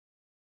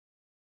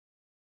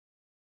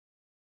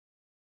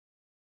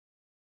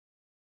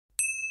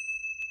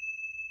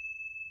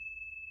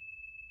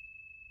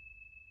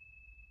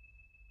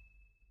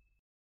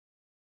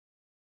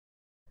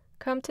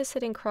Come to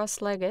sitting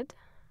cross-legged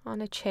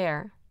on a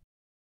chair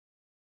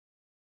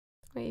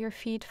with your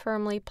feet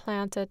firmly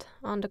planted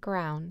on the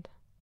ground.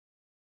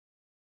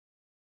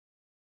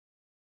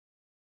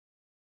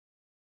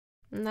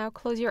 Now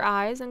close your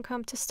eyes and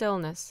come to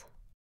stillness.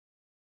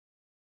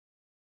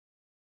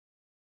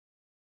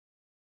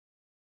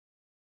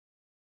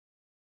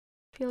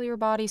 Feel your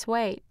body's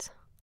weight.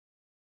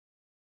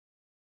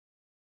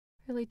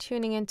 Really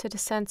tuning into the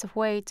sense of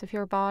weight of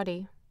your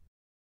body.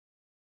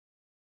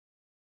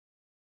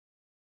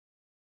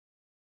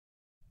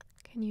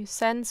 Can you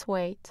sense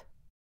weight?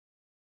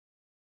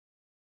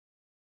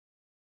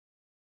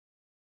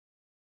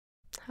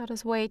 How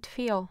does weight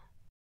feel?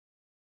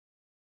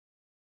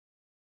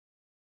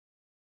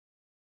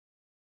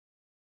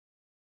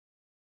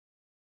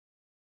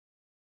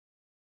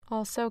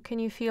 Also, can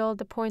you feel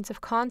the points of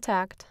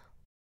contact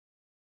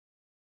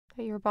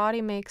that your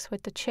body makes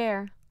with the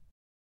chair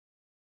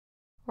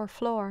or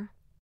floor?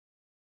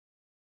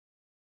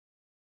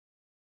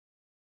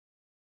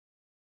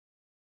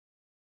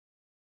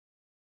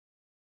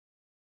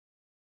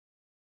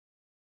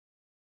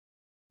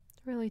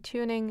 Really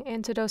tuning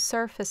into those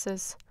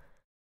surfaces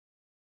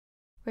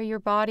where your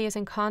body is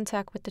in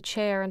contact with the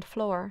chair and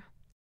floor,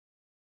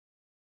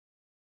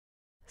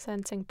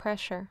 sensing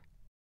pressure.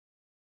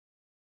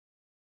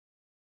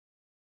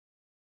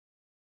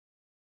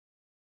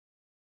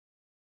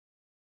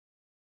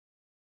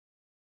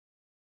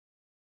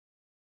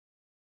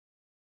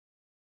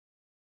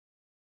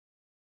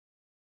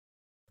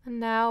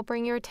 And now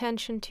bring your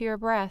attention to your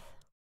breath.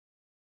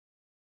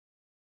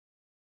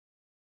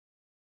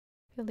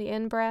 Feel the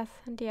in-breath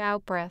and the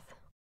out-breath.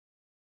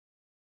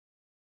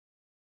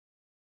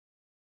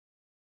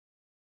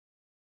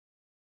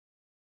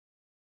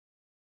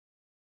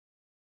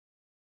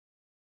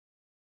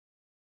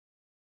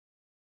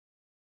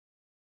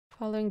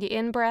 Following the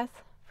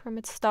in-breath from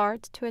its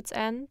start to its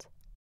end.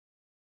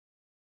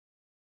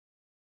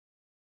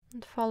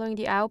 And following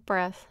the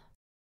out-breath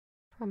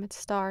from its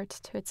start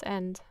to its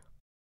end.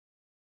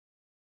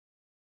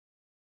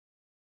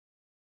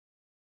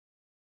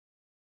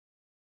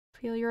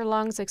 Feel your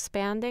lungs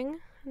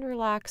expanding and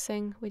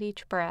relaxing with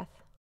each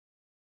breath.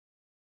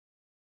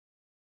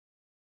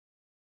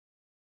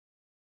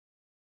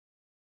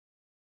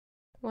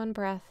 One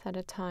breath at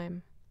a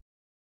time.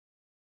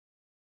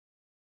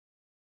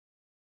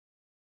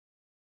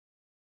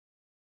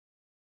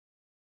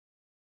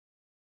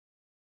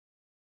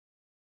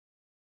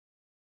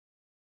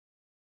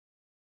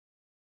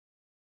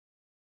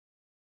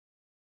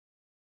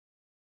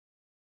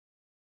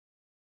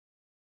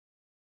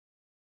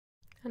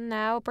 And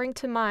now bring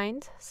to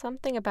mind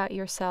something about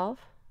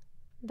yourself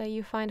that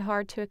you find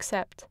hard to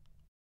accept.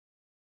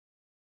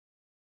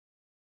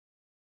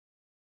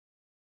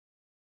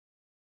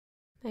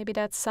 Maybe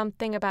that's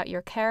something about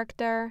your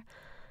character,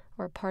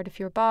 or a part of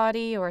your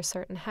body, or a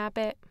certain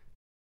habit.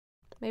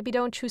 Maybe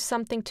don't choose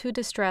something too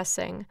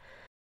distressing,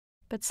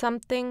 but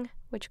something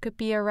which could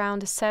be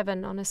around a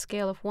 7 on a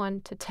scale of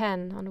 1 to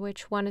 10, on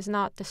which 1 is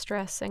not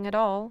distressing at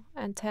all,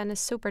 and 10 is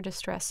super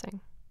distressing.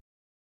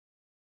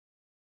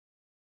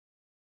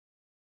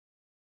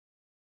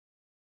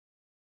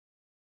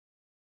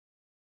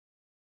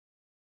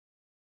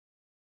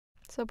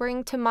 So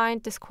bring to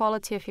mind this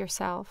quality of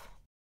yourself.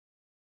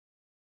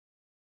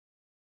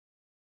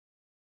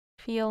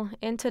 Feel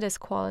into this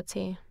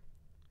quality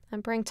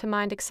and bring to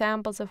mind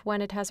examples of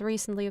when it has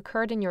recently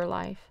occurred in your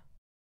life.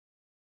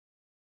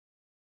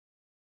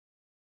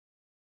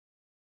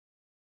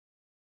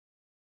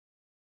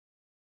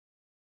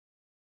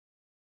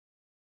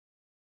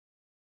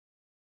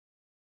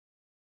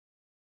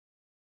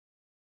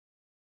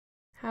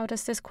 How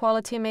does this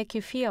quality make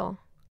you feel?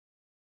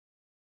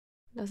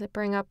 Does it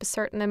bring up a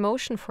certain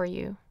emotion for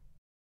you?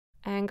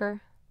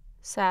 Anger,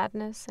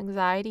 sadness,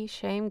 anxiety,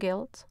 shame,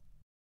 guilt?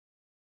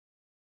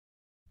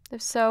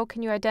 If so,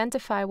 can you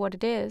identify what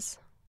it is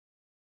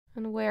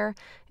and where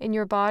in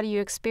your body you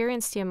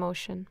experience the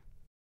emotion?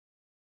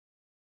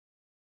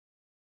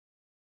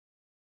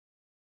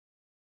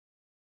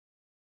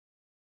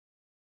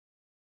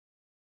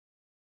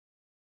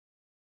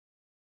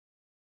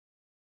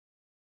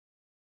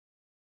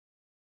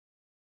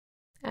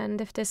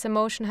 And if this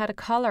emotion had a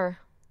color,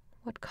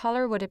 what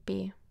color would it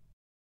be?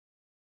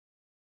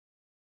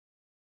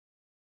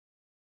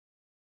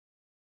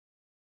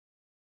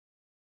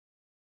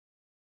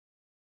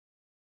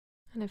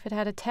 And if it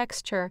had a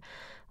texture,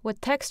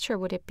 what texture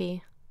would it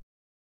be?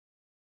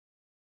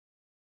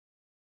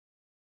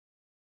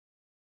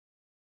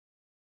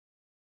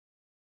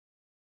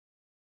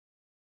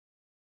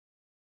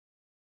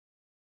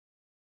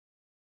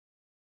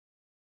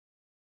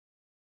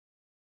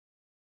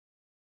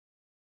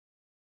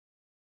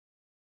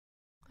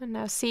 And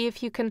now see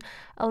if you can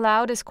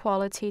allow this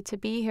quality to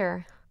be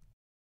here,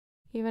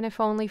 even if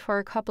only for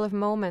a couple of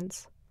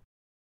moments.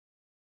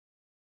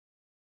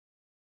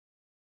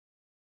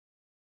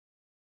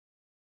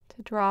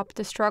 To drop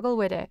the struggle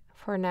with it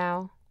for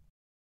now.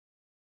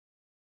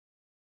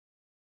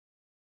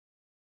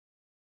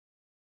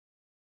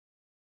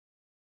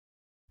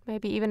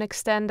 Maybe even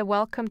extend a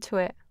welcome to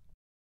it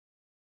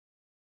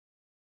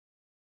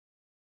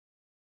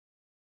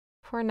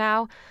For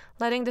now,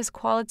 letting this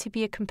quality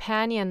be a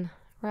companion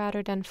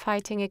rather than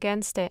fighting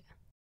against it.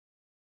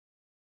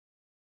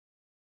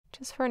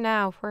 Just for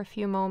now, for a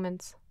few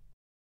moments.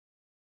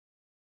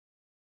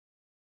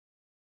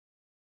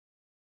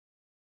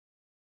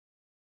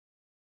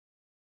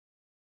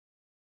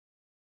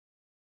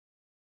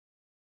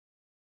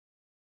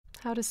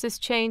 How does this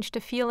change the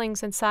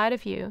feelings inside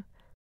of you?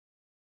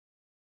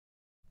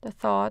 The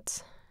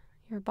thoughts,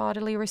 your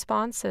bodily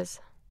responses?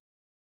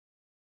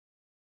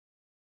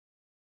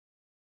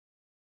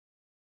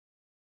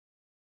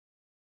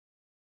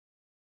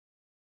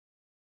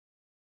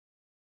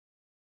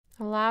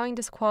 Allowing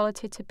this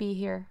quality to be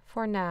here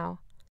for now.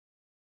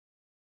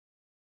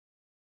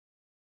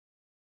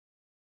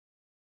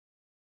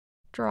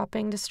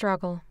 Dropping the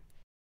struggle.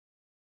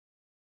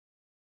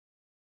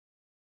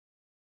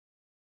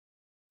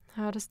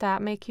 How does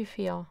that make you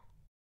feel?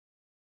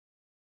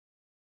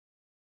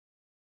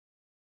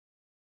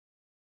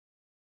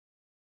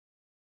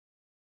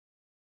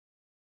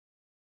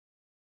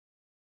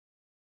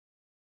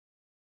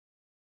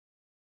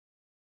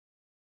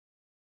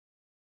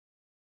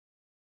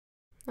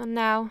 And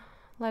now,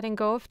 letting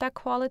go of that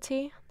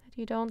quality that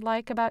you don't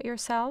like about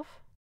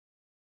yourself,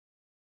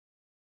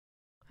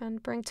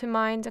 and bring to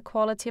mind a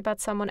quality about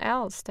someone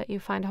else that you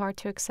find hard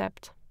to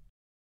accept.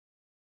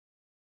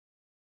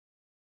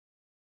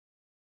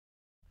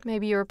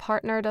 Maybe your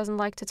partner doesn't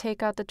like to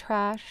take out the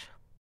trash,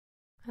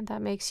 and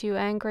that makes you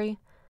angry.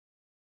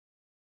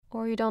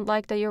 Or you don't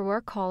like that your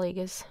work colleague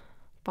is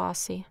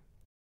bossy.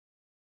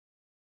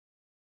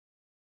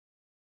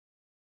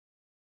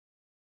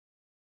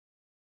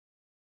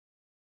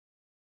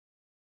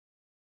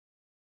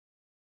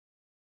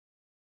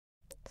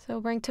 So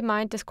bring to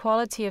mind this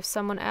quality of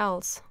someone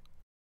else.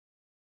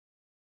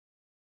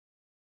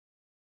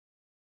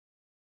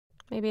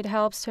 Maybe it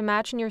helps to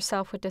imagine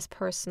yourself with this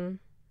person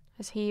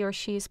as he or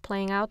she is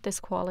playing out this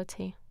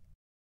quality.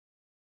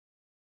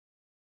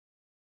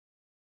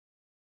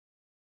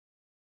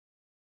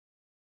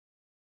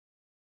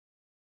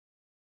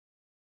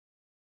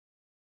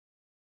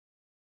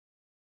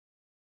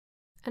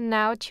 And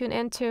now tune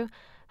into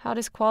how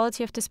this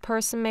quality of this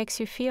person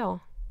makes you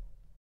feel.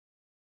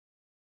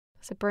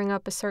 Does it bring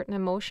up a certain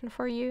emotion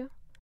for you?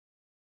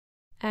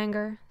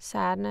 Anger,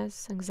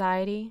 sadness,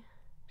 anxiety,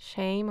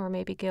 shame, or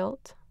maybe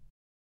guilt?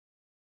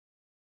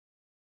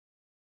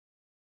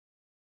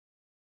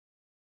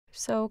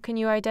 So, can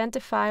you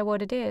identify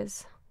what it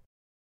is?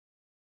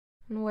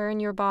 And where in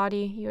your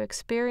body you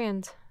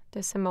experience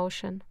this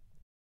emotion?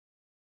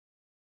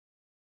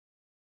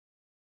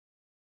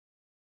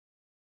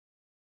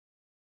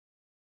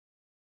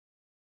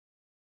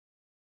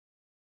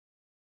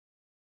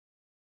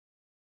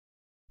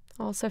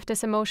 Also, if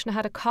this emotion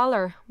had a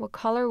color, what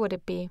color would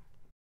it be?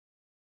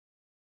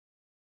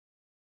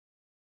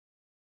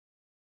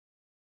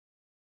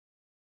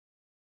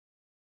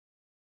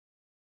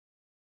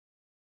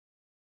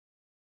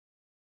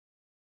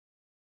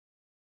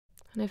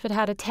 And if it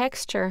had a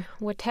texture,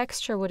 what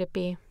texture would it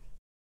be?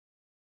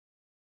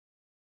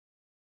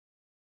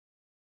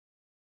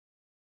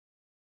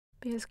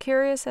 Be as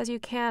curious as you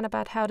can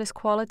about how this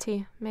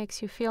quality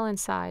makes you feel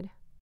inside.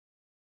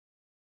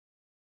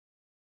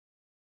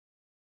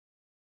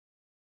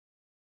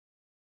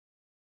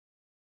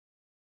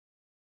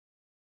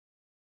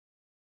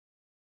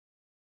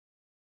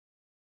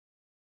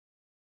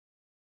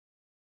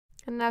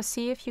 And now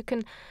see if you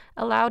can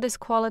allow this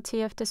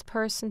quality of this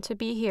person to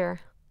be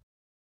here,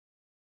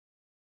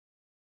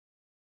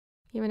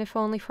 even if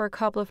only for a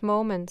couple of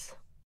moments.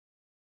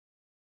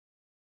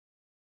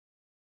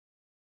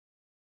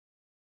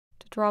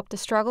 To drop the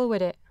struggle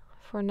with it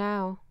for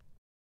now.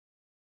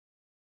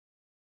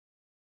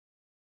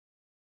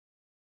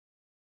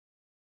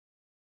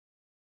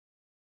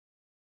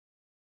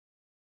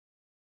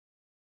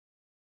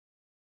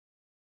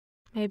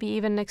 Maybe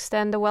even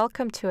extend a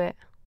welcome to it.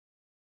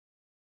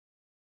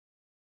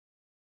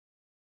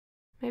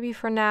 Maybe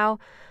for now,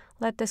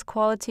 let this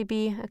quality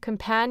be a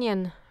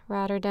companion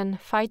rather than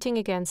fighting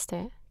against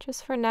it,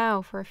 just for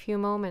now, for a few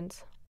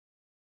moments.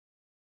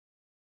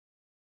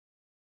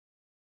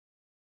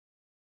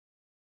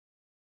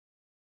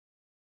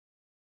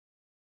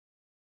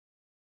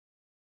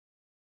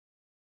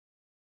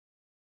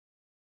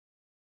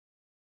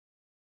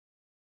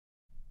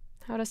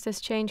 How does this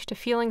change the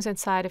feelings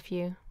inside of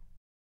you?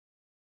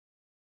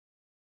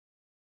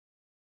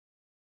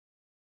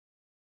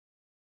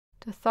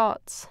 The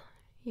thoughts,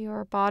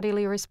 your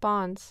bodily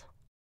response.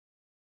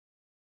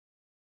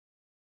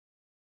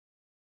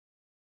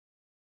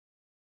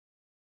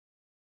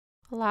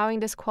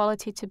 Allowing this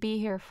quality to be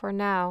here for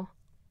now,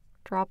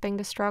 dropping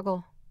the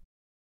struggle.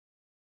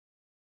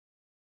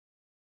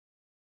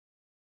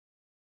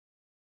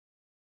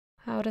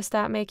 How does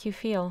that make you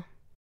feel?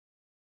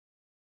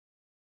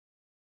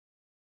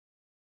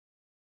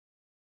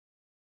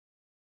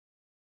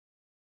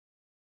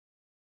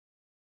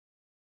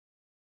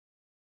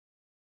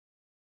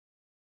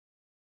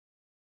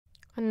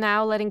 And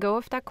now letting go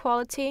of that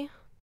quality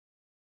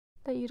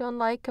that you don't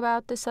like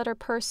about this other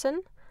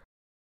person,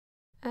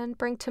 And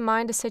bring to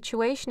mind a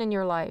situation in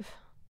your life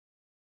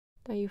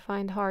that you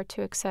find hard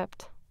to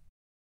accept.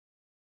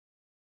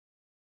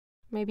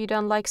 Maybe you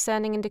don't like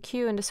standing in the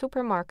queue in the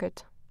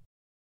supermarket,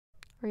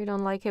 or you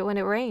don't like it when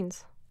it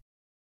rains,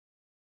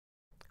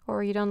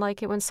 or you don't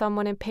like it when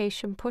someone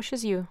impatient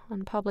pushes you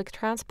on public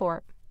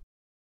transport.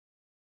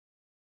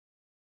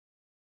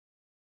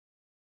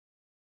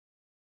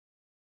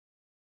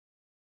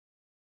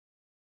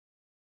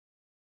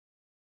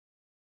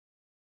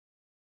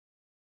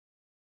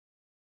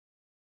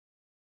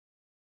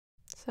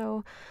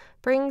 So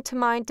bring to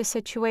mind the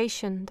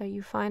situation that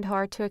you find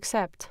hard to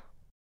accept.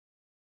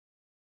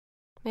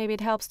 Maybe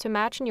it helps to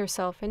imagine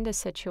yourself in this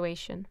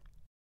situation.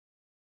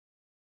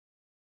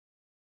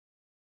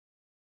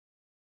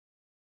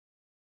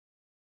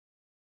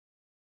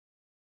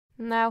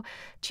 Now,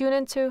 tune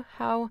into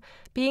how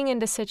being in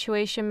this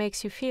situation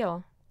makes you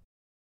feel.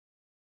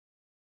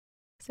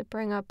 Does it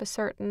bring up a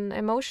certain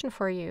emotion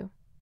for you?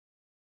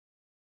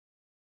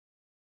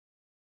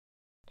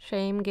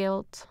 Shame,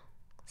 guilt,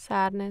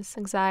 sadness,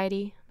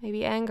 anxiety,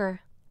 maybe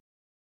anger.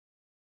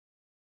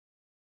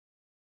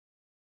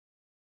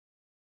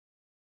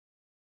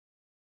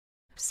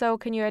 If so,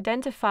 can you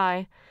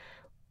identify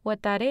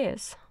what that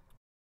is?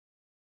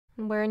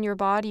 And where in your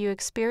body you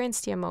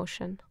experience the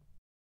emotion?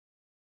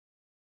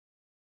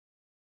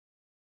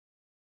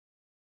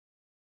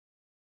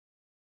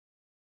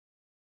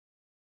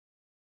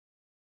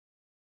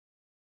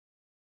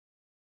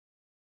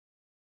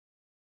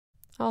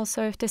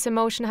 Also, if this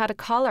emotion had a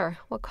color,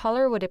 what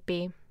color would it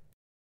be?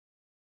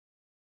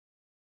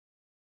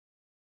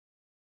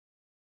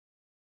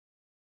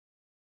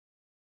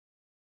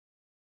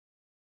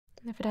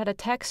 And if it had a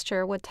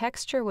texture, what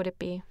texture would it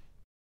be?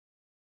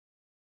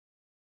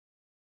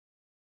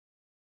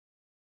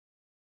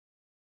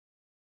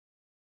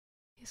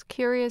 Be as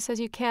curious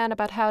as you can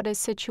about how this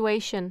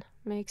situation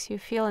makes you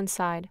feel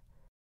inside.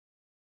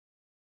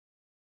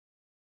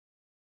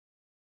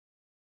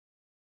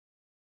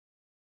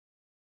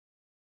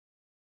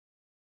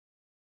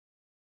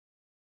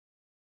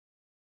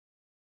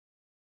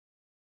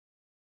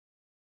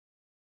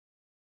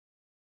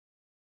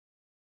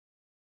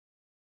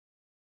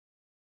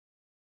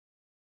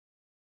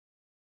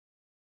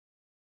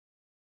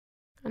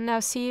 And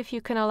now see if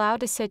you can allow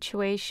the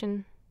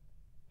situation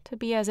to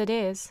be as it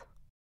is,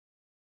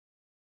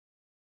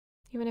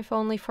 even if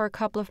only for a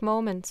couple of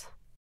moments.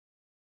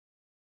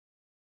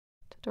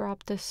 To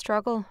drop the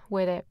struggle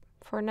with it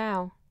for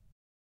now.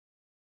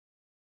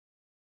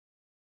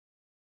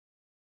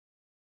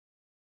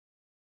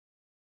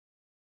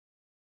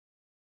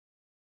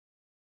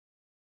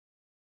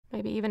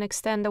 Maybe even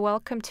extend a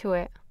welcome to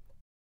it.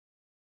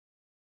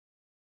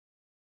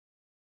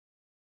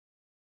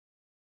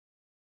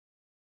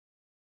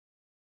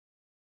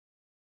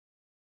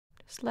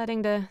 Just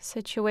letting the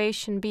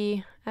situation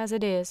be as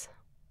it is,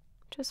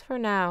 just for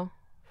now,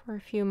 for a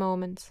few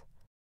moments.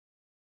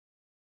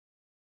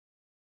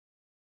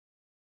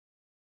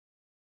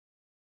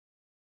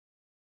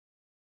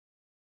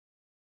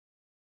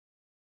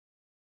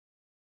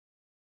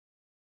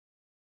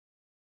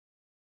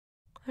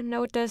 And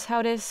notice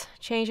how this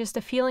changes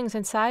the feelings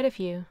inside of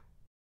you,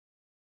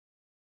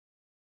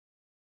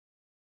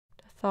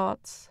 the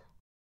thoughts,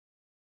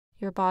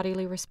 your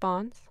bodily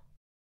response.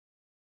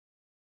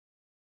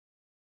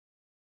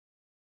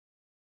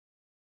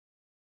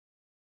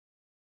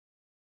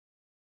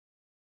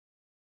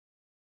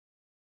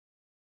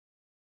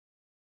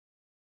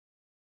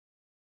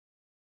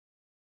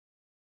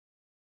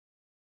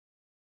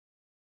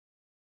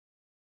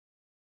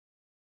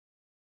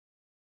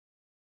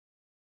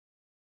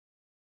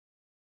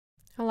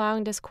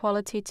 Allowing this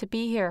quality to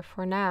be here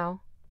for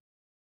now,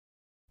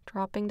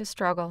 dropping the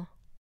struggle.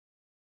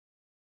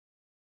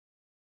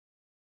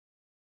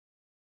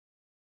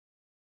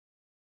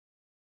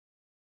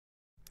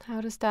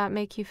 How does that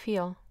make you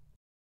feel?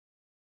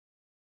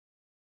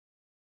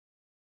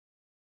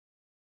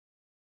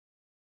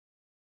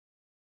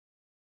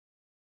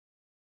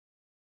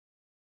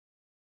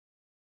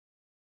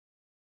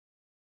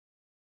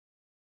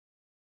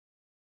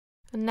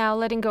 And now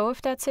letting go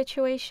of that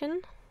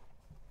situation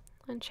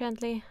and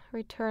gently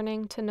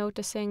returning to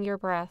noticing your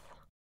breath.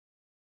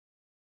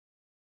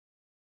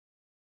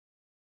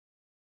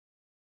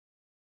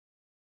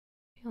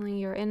 Feeling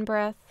your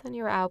in-breath and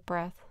your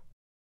out-breath.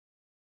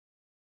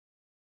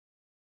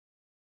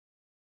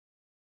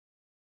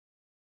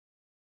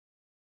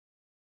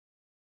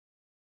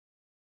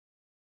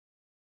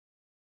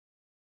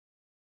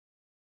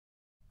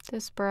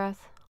 This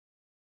breath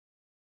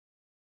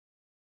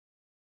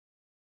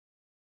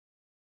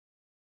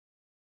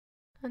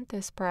and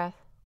this breath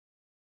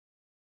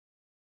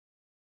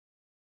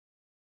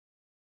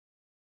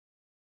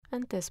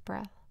and this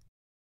breath.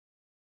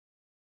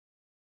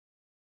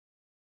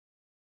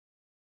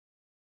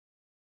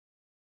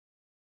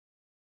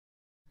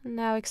 And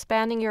now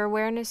expanding your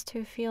awareness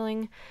to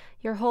feeling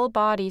your whole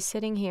body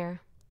sitting here.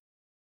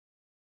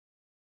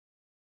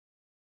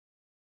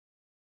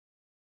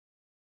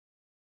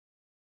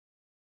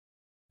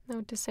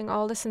 Noticing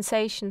all the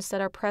sensations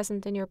that are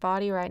present in your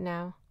body right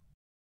now.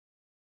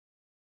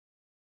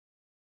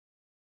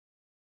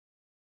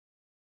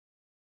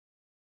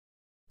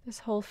 this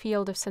whole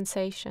field of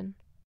sensation.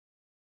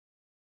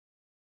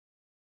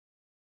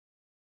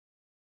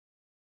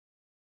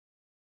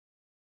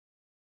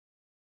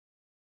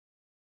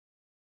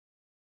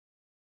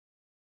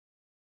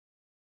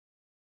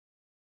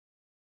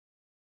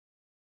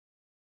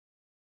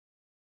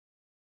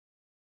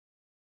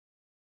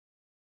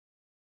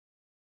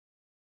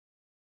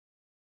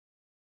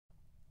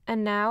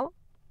 And now,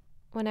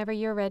 whenever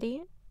you're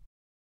ready,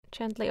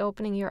 gently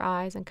opening your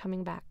eyes and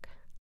coming back.